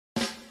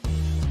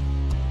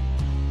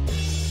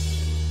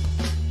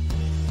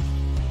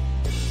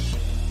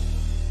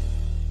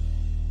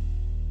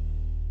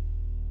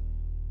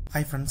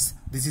Hi friends,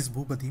 this is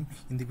Boopathi.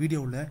 In the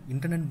video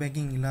internet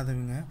banking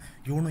இல்லாதவங்க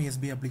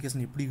YonoSBI application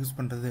எப்படி use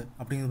பண்றது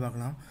அப்படிங்கறது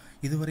பார்க்கலாம்.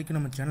 இதுவரைக்கும்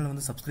நம்ம சேனலை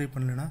வந்து சப்ஸ்கிரைப்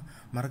பண்ணலனா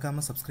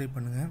மறக்காம சப்ஸ்கிரைப்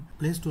பண்ணுங்க.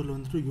 Play Storeல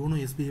வந்துட்டு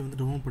YonoSBI வந்து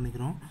டவுன்லோட்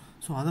பண்ணிக்கிறோம்.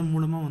 சோ அதன்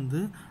மூலமா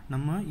வந்து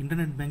நம்ம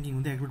இன்டர்நெட் பேங்கிங்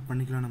வந்து ஆக்டிவேட்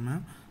பண்ணிக்கலாம் நம்ம.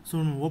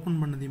 சோ நம்ம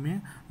ஓபன் பண்ணதுமே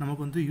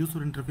நமக்கு வந்து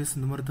யூசர் இன்டர்ஃபேஸ்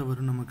இந்த மாதிரி தான்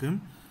வரும் நமக்கு.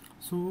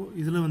 சோ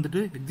இதுல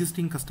வந்துட்டு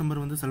எக்ஸிஸ்டிங்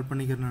கஸ்டமர் வந்து செலக்ட்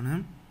பண்ணிக்கிறேன்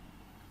நான்.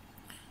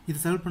 இது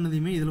செலக்ட்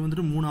பண்ணதுமே இதில்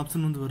வந்துட்டு மூணு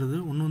ஆப்ஷன் வந்து வருது.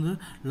 ஒன்று வந்து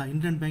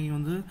இன்டர்நெட் பேங்கிங்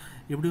வந்து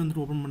எப்படி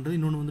வந்துட்டு ஓப்பன் பண்ணுறது,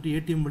 இன்னொன்று வந்துட்டு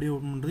ஏடிஎம் வழியாக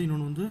ஓப்பன் பண்ணுறது,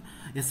 இன்னொன்று வந்து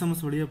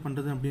எஸ்எம்எஸ் வழியாக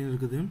பண்ணுறது அப்படின்னு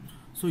இருக்குது.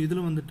 ஸோ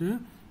இதில் வந்துட்டு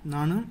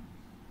நான்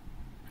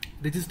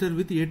ரெஜிஸ்டர்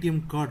வித்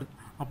ஏடிஎம் கார்டு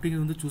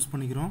அப்படிங்கிறது வந்து சூஸ்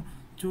பண்ணிக்கிறோம்.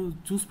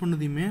 சூஸ்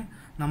பண்ணதையுமே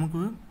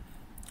நமக்கு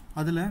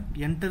அதில்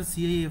என்டர்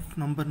சிஐஎஃப்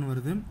நம்பர்னு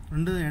வருது,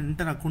 ரெண்டு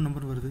என்டர் அக்கௌண்ட்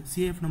நம்பர் வருது.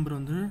 சிஐஎஃப் நம்பர்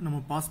வந்து நம்ம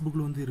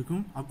பாஸ்புக்கில் வந்து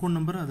இருக்கும், அக்கௌண்ட்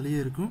நம்பர் அதுலேயே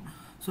இருக்கும்.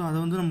 ஸோ அதை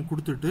வந்து நம்ம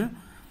கொடுத்துட்டு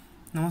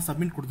நம்ம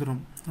சப்மிட் கொடுத்துறோம்.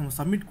 நம்ம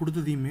சப்மிட்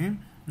கொடுத்ததையுமே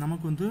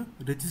நமக்கு வந்து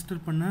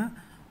ரெஜிஸ்டர் பண்ண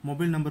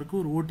மொபைல் நம்பருக்கு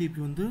ஒரு ஓடிபி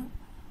வந்து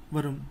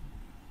வரும்.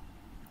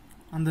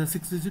 அந்த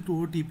 6 டிஜிட்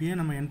ஓடிபியை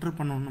நம்ம என்டர்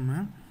பண்ணணும் நம்ம.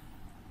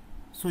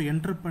 ஸோ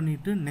என்டர்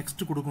பண்ணிவிட்டு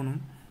நெக்ஸ்ட்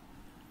கொடுக்கணும்.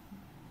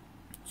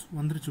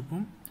 வந்துருச்சு.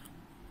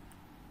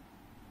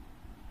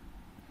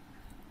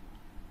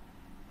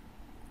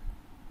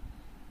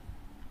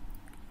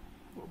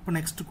 இப்போ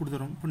நெக்ஸ்ட்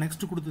கொடுத்துறோம். இப்போ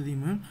நெக்ஸ்ட்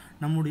கொடுத்ததையுமே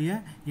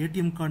நம்முடைய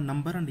ATM card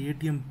number and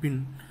ATM bin,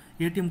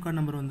 ATM card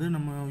number வந்து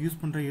நம்ம யூஸ்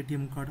பண்ணுற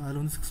ஏடிஎம் கார்டு அதில்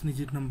வந்து 6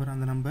 டிஜிட் நம்பர்,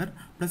 அந்த நம்பர்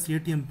ப்ளஸ்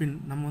ஏடிஎம் பின்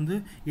நம்ம வந்து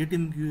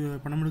ஏடிஎம்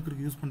பணம்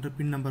எடுக்கிறதுக்கு யூஸ் பண்ணுற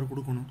பின் நம்பர்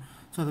கொடுக்கணும்.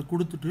 ஸோ அதை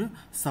கொடுத்துட்டு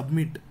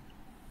சப்மிட்.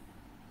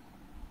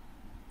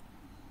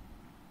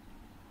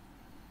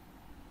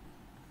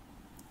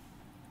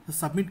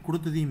 சப்மிட்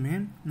கொடுத்ததையுமே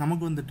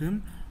நமக்கு வந்துட்டு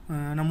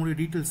நம்மளுடைய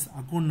details,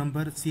 account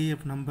number,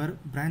 CIF number,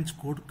 branch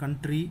code,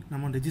 country,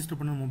 நம்ம ரெஜிஸ்டர்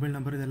பண்ண மொபைல்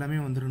நம்பர், இது எல்லாமே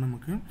வந்துடும்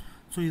நமக்கு.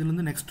 ஸோ இதில்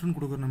வந்து நெக்ஸ்ட்டுன்னு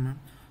கொடுக்குறோம் நம்ம.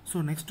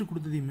 ஸோ நெக்ஸ்ட்டு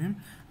கொடுத்ததையுமே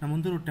நம்ம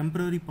வந்து ஒரு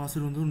டெம்பரரி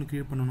பாஸ்வேர்டு வந்து ஒன்று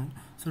க்ரியேட் பண்ணணும்.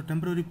 So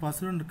temporary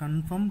password and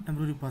confirm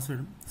temporary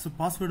password. So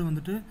password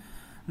வந்துட்டு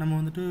நம்ம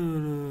வந்துட்டு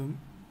ஒரு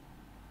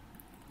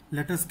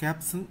லெட்டர்ஸ்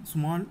கேப்ஸ்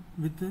ஸ்மால்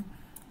வித்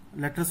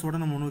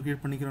லெட்டர்ஸோடு நம்ம ஒன்று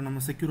க்ரியேட் பண்ணிக்கிறோம்,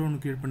 நம்ம செக்யூராக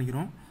ஒன்று க்ரியேட்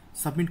பண்ணிக்கிறோம்.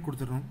 சப்மிட்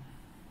கொடுத்துட்றோம்.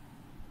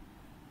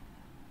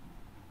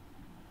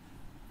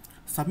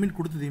 சப்மிட்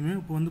கொடுத்ததையுமே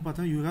இப்போ வந்து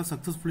பார்த்தா you have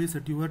successfully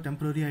set your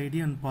temporary ID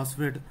and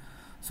password.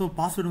 So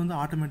password வந்து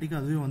ஆட்டோமேட்டிக்காக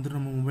அதுவே வந்துடும்,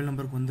 நம்ம மொபைல்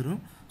நம்பருக்கு வந்துடும்.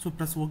 ஸோ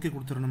ப்ளஸ் ஓகே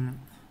கொடுத்துறோம் நம்ம.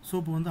 ஸோ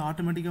இப்போ வந்து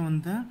ஆட்டோமேட்டிக்காக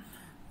வந்து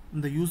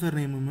இந்த யூசர்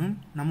நேமும்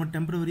நம்ம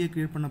டெம்பரரியாக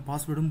க்ரியேட் பண்ண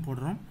பாஸ்வேர்டும்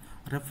போடுறோம்.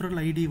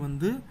 ரெஃபரல் ஐடி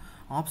வந்து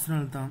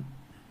ஆப்ஷனல் தான்.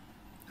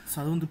 ஸோ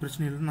அது வந்து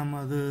பிரச்சனை இல்லை,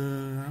 நம்ம அது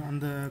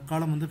அந்த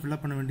காலம் வந்து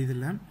ஃபில்அப் பண்ண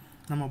வேண்டியதில்லை.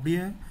 நம்ம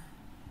அப்படியே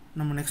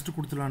நம்ம நெக்ஸ்ட்டு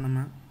கொடுத்துடலாம்,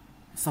 நம்ம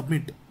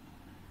சப்மிட்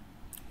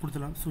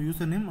கொடுத்துடலாம். So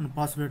user name and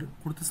password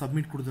கொடுத்து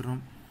சப்மிட்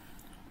கொடுத்துட்றோம்.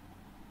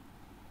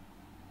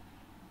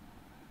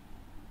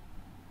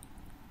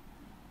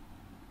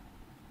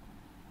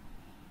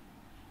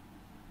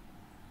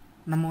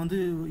 நம்ம வந்து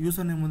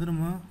யூசர் நேம் வந்து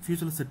நம்ம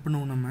ஃபியூச்சரில் செட்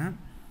பண்ணுவோம் நம்ம.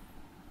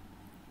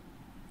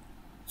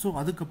 ஸோ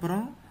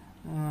அதுக்கப்புறம்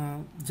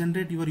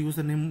ஜென்ரேட் யுவர்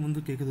யூசர் நேம்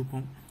வந்து கேட்குது இப்போ.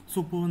 ஸோ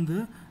இப்போ வந்து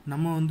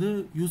நம்ம வந்து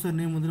யூசர்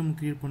நேம் வந்து நம்ம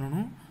க்ரியேட்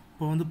பண்ணணும்.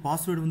 இப்போ வந்து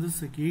பாஸ்வேர்டு வந்து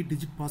 8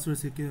 டிஜிட்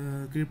பாஸ்வேர்டு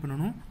க்ரியேட்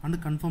பண்ணணும் and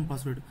confirm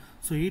password.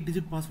 So 8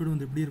 digit password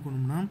வந்து எப்படி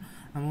இருக்கணும்னா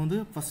நம்ம வந்து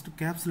ஃபஸ்ட்டு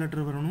கேப்ஸ்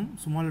லெட்டர் வரணும்,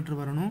 ஸ்மால்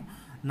லெட்டர் வரணும்,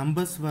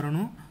 நம்பர்ஸ்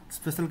வரணும்,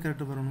 ஸ்பெஷல்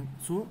கேரக்டர் வரணும்.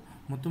 ஸோ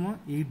மொத்தமாக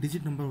 8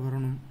 டிஜிட் நம்பர்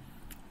வரணும்.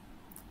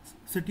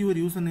 செட் யுவர்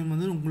யூசர் நேம்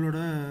வந்து உங்களோட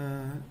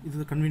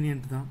இது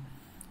கன்வீனியன்ட் தான்.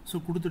 ஸோ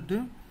கொடுத்துட்டு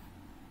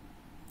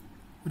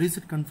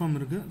ரீசெட் கன்ஃபார்ம்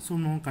இருக்குது. ஸோ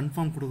நம்ம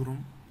கன்ஃபார்ம்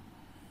கொடுக்குறோம்.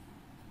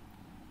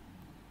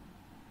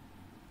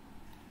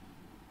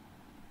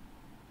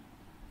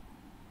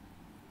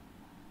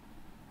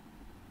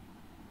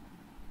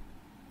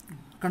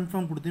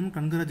 கன்ஃபார்ம் கொடுத்தீங்க.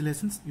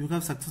 Congratulations, you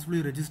have successfully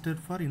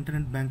registered for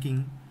internet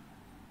banking.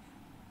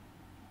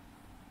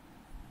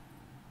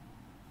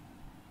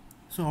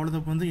 So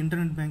அவ்வளோதான். இப்போ வந்து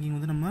இன்டர்நெட் பேங்கிங்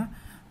வந்து நம்ம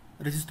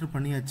ரெஜிஸ்டர்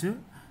பண்ணியாச்சு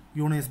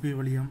YonoSBI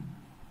வழியாக.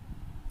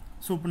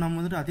 ஸோ இப்போ நம்ம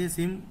வந்துட்டு அதே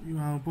சேம்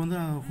இப்போ வந்து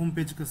ஹோம்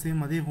பேஜுக்கு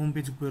சேம் அதே ஹோம்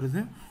பேஜுக்கு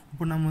போயிடுது.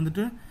 இப்போ நம்ம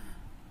வந்துட்டு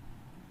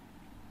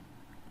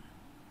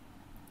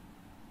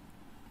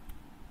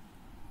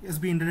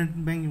SBI இன்டர்நெட்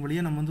பேங்கிங்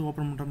வழியாக நம்ம வந்து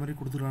ஓப்பன் பண்ணுற மாதிரி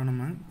கொடுத்துருவோம்.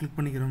 நம்ம கிளிக்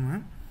பண்ணிக்கிறோங்க.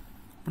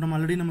 இப்போ நம்ம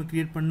ஆல்ரெடி நம்ம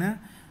க்ரியேட் பண்ண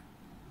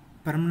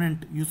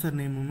பெர்மனெண்ட் யூசர்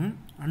நேமும்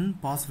அண்ட்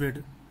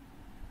பாஸ்வேர்டு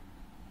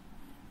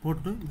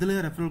போட்டு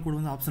இதில் ரெஃபரல் கோடு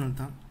வந்து ஆப்ஷனல்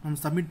தான்.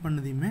 நம்ம சப்மிட்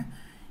பண்ணதையுமே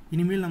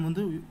இனிமேல் நம்ம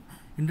வந்து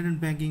இன்டர்நெட்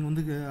பேங்கிங்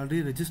வந்து ஆல்ரெடி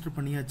ரெஜிஸ்டர்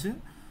பண்ணியாச்சு.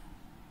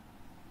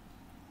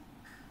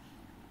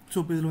 ஸோ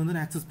இப்போ இதில் வந்து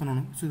ஆக்சஸ்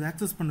பண்ணணும். ஸோ இது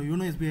ஆக்சஸ் பண்ண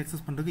YonoSBI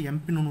ஆக்சஸ் பண்ணுறதுக்கு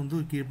எம்பின் ஒன்று வந்து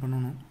க்ரியேட்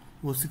பண்ணணும்,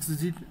 ஒரு 6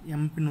 டிஜிட்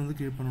எம்பின் வந்து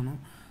க்ரியேட் பண்ணணும்.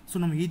 ஸோ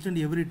நம்ம ஈச்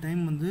அண்ட் எவ்ரி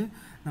டைம் வந்து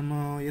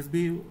நம்ம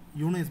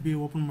YonoSBI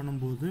ஓப்பன்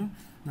பண்ணும்போது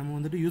நம்ம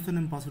வந்துட்டு யூசர்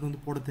நேம் பாஸ்வேர்டு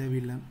வந்து போட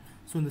தேவையில்லை.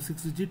 ஸோ இந்த 6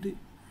 டிஜிட்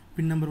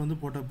பின் நம்பர்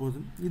வந்து போட்டால்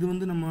போதும். இது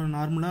வந்து நம்ம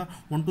நார்மலாக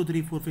 1 2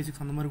 3 4 5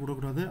 6 அந்த மாதிரி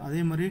கொடுக்கக்கூடாது.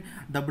 அதே மாதிரி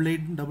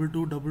 88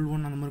 22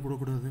 11 அந்த மாதிரி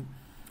கொடுக்கக்கூடாது.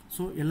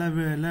 ஸோ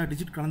எல்லா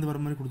டிஜிட் கலந்து வர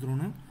மாதிரி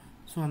கொடுத்துருவோம்.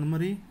 ஸோ அந்த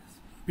மாதிரி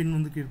பின்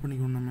வந்து க்ரியேட்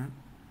பண்ணிக்கணும் நம்ம.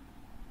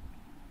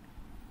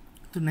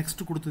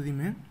 நெக்ஸ்ட்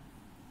கொடுத்ததையுமே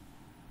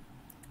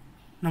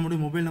நம்முடைய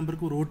மொபைல்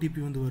நம்பருக்கு ஒரு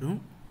ஓடிபி வந்து வரும்.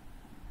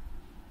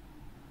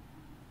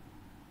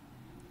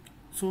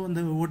 ஸோ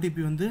அந்த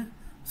ஓடிபி வந்து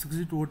 6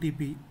 digit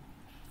ஓடிபி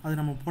அது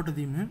நம்ம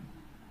போட்டதையுமே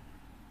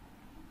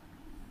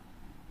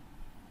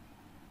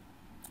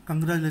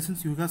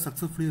congratulations you have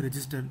successfully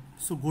registered.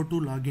 So go to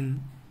login.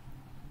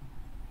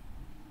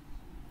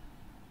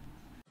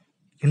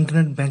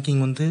 Internet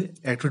banking வந்து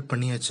ஆக்டிவேட்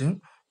பண்ணியாச்சு.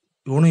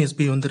 யோனோ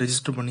எஸ்பிஐ வந்து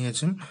ரெஜிஸ்டர்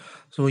பண்ணியாச்சு.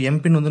 ஸோ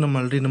எம்பின் வந்து நம்ம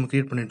ஆல்ரெடி நம்ம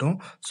க்ரியேட் பண்ணிட்டோம்.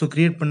 ஸோ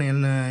க்ரியேட் பண்ண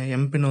என்ன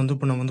எம்பின் வந்து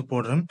இப்போ நான் வந்து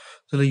போடுறேன்.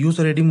 ஸோ இதில்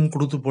யூசர் ஐடியும்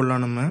கொடுத்து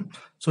போடலாம் நம்ம.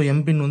 ஸோ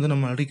எம்பின் வந்து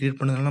நம்ம ஆல்ரெடி க்ரியேட்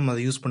பண்ணதுனால நம்ம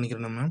அதை யூஸ்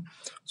பண்ணிக்கிறோம் நம்ம.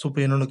 ஸோ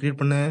இப்போ என்னோட க்ரியேட்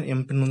பண்ண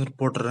எம்பின் வந்து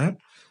போட்டுறேன்.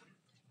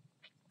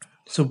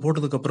 ஸோ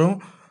போட்டதுக்கப்புறம்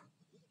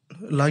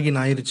லாகின்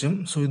ஆயிருச்சு.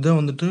 ஸோ இதான்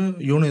வந்துட்டு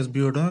YONO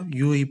எஸ்பிஐயோட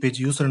UI page,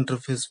 user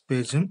interface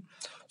page.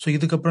 So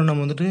இதுக்கப்புறம்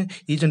நம்ம வந்துட்டு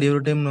ஈச் அண்ட்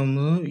எவ்ரி டைம்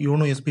நம்ம வந்து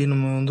யோனோ எஸ்பிஐ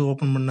நம்ம வந்து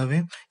ஓப்பன் பண்ணவே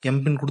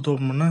எம்பின் கொடுத்து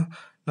ஓப்பன் பண்ணால்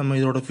நம்ம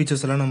இதோட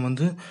ஃபீச்சர்ஸ் எல்லாம் நம்ம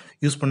வந்து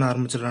யூஸ் பண்ண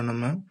ஆரம்பிச்சிடலாம்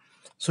நம்ம.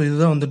 ஸோ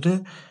இதுதான் வந்துட்டு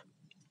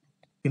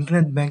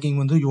இன்டர்நெட் பேங்கிங்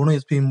வந்து யோனோ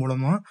எஸ்பிஐ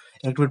மூலமாக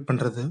ஆக்டிவேட்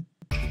பண்ணுறது.